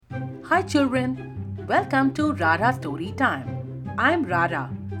Hi children, welcome to Rara Story Time. I'm Rara,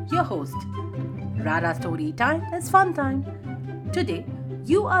 your host. Rara Story Time is fun time. Today,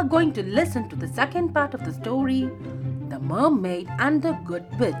 you are going to listen to the second part of the story, The Mermaid and the Good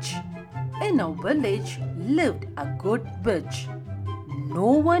Witch. In a village lived a good witch. No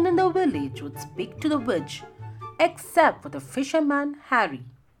one in the village would speak to the witch except for the fisherman Harry.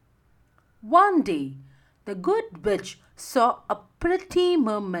 One day, the good witch saw a pretty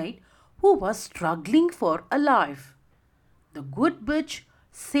mermaid who was struggling for a life. The good witch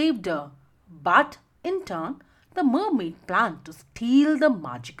saved her, but in turn, the mermaid planned to steal the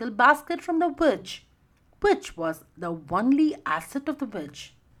magical basket from the witch, which was the only asset of the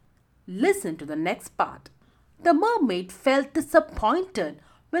witch. Listen to the next part. The mermaid felt disappointed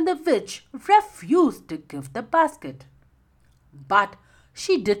when the witch refused to give the basket. But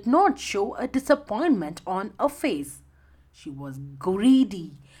she did not show a disappointment on her face. She was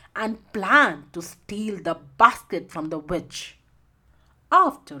greedy and planned to steal the basket from the witch.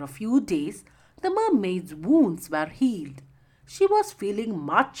 After a few days, the mermaid's wounds were healed. She was feeling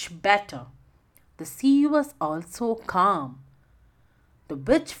much better. The sea was also calm. The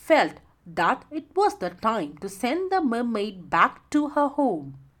witch felt that it was the time to send the mermaid back to her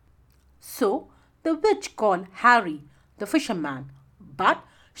home. So the witch called Harry, the fisherman, but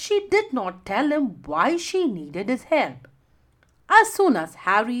she did not tell him why she needed his help. As soon as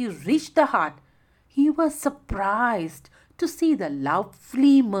Harry reached the hut, he was surprised to see the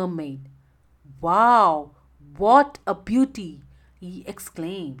lovely mermaid. Wow, what a beauty! He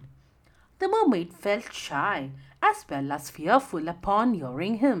exclaimed. The mermaid felt shy as well as fearful upon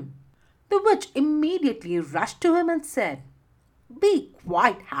hearing him. The witch immediately rushed to him and said, "Be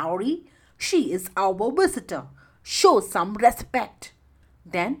quiet, Harry. She is our visitor. Show some respect."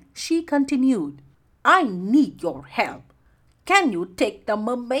 Then she continued, "I need your help. Can you take the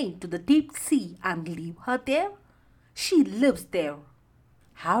mermaid to the deep sea and leave her there? She lives there."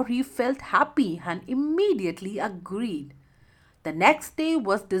 Harry felt happy and immediately agreed. The next day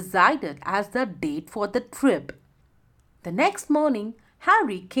was decided as the date for the trip. The next morning,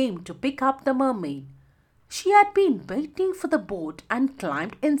 Harry came to pick up the mermaid. She had been waiting for the boat and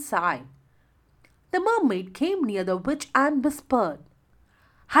climbed inside. The mermaid came near the witch and whispered,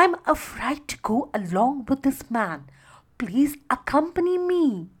 "I'm afraid to go along with this man. Please accompany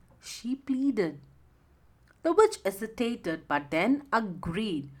me," she pleaded. The witch hesitated but then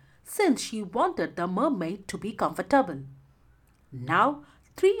agreed since she wanted the mermaid to be comfortable. Now,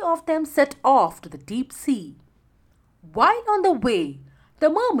 three of them set off to the deep sea. While on the way, the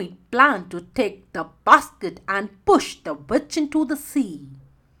mermaid planned to take the basket and push the witch into the sea.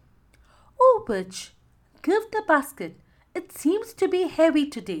 "Oh, witch, give the basket. It seems to be heavy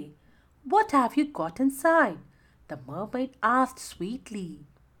today. What have you got inside?" the mermaid asked sweetly.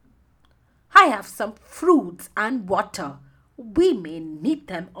 "I have some fruits and water. We may need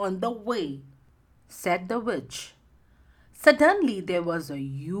them on the way," said the witch. Suddenly there was a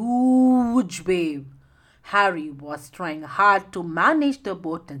huge wave. Harry was trying hard to manage the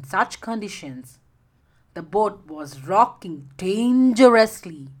boat in such conditions. The boat was rocking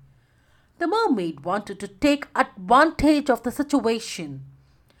dangerously. The mermaid wanted to take advantage of the situation.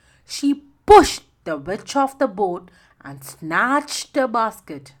 She pushed the witch off the boat and snatched the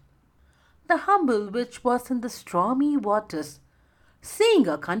basket. The humble witch was in the stormy waters. Seeing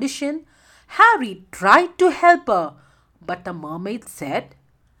her condition, Harry tried to help her, but the mermaid said,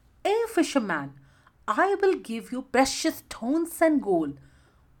 "Hey fisherman, I will give you precious stones and gold,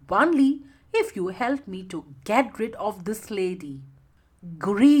 only if you help me to get rid of this lady."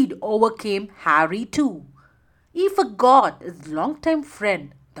 Greed overcame Harry too. He forgot his longtime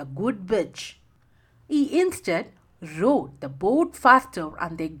friend, the good witch. He instead rowed the boat faster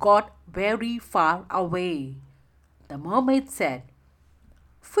and they got very far away. The mermaid said,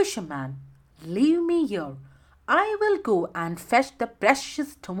 "Fisherman, leave me here. I will go and fetch the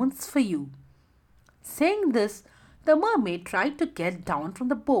precious stones for you." Saying this, the mermaid tried to get down from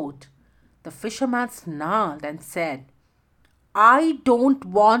the boat. The fisherman snarled and said, "I don't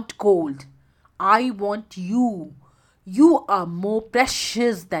want gold. I want you. You are more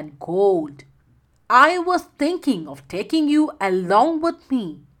precious than gold. I was thinking of taking you along with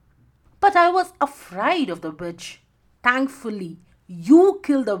me, but I was afraid of the witch. Thankfully, you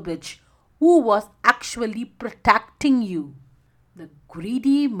killed the witch who was actually protecting you." The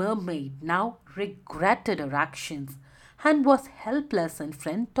greedy mermaid now regretted her actions and was helpless in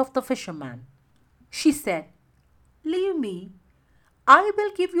front of the fisherman. She said, "Leave me. I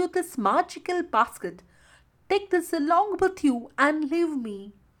will give you this magical basket. Take this along with you and leave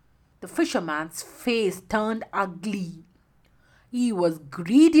me." The fisherman's face turned ugly. He was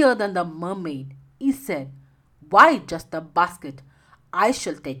greedier than the mermaid. He said, "Why just the basket? I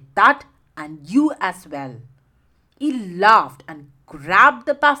shall take that and you as well." He laughed and grabbed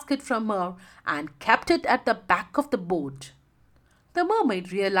the basket from her and kept it at the back of the boat. The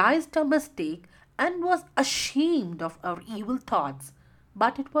mermaid realized her mistake and was ashamed of her evil thoughts,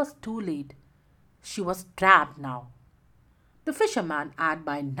 but it was too late. She was trapped now. The fisherman had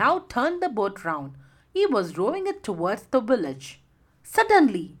by now turned the boat round. He was rowing it towards the village.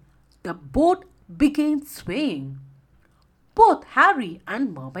 Suddenly, the boat began swaying. Both Harry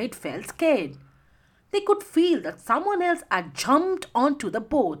and Mermaid felt scared. They could feel that someone else had jumped onto the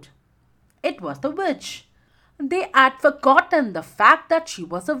boat. It was the witch. They had forgotten the fact that she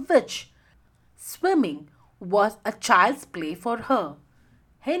was a witch. Swimming was a child's play for her.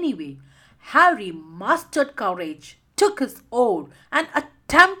 Anyway, Harry mustered courage, took his oar, and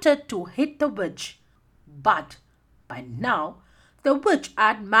attempted to hit the witch. But by now, the witch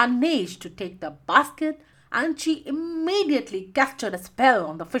had managed to take the basket and she immediately casted a spell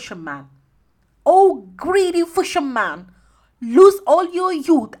on the fisherman. "Oh, greedy fisherman, lose all your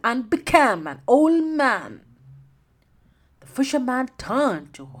youth and become an old man." The fisherman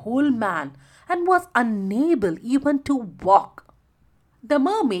turned to old man and was unable even to walk. The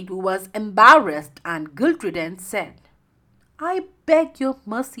mermaid, who was embarrassed and guilt-ridden, said, "I beg your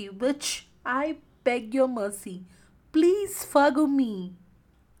mercy, witch. I beg your mercy. Please forgive me."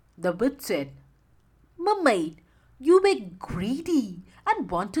 The witch said, "Mermaid, you were greedy and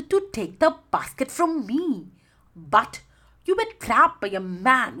wanted to take the basket from me. But you were trapped by a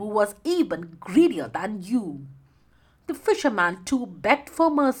man who was even greedier than you." The fisherman too begged for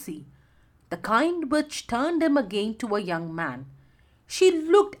mercy. The kind witch turned him again to a young man. She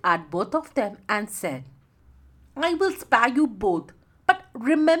looked at both of them and said, "I will spare you both, but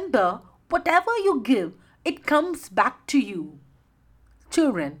remember, whatever you give, it comes back to you."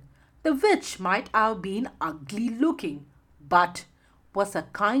 Children, the witch might have been ugly looking, but was a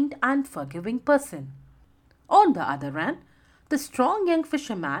kind and forgiving person. On the other hand, the strong young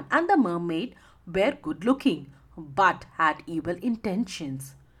fisherman and the mermaid were good looking, but had evil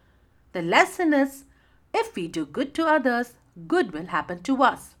intentions. The lesson is, if we do good to others, good will happen to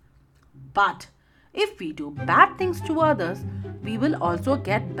us. But if we do bad things to others, we will also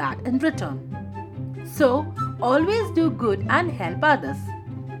get bad in return. So, always do good and help others.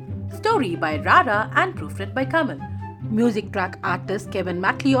 Story by Rara and proofread by Kamal. Music track artist Kevin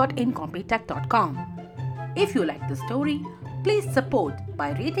MacLeod in Compitech.com. If you like the story, please support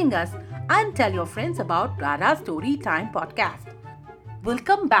by rating us and tell your friends about Rara Story Time podcast. We'll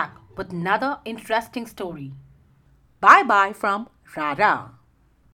come back with another interesting story. Bye bye from Rara.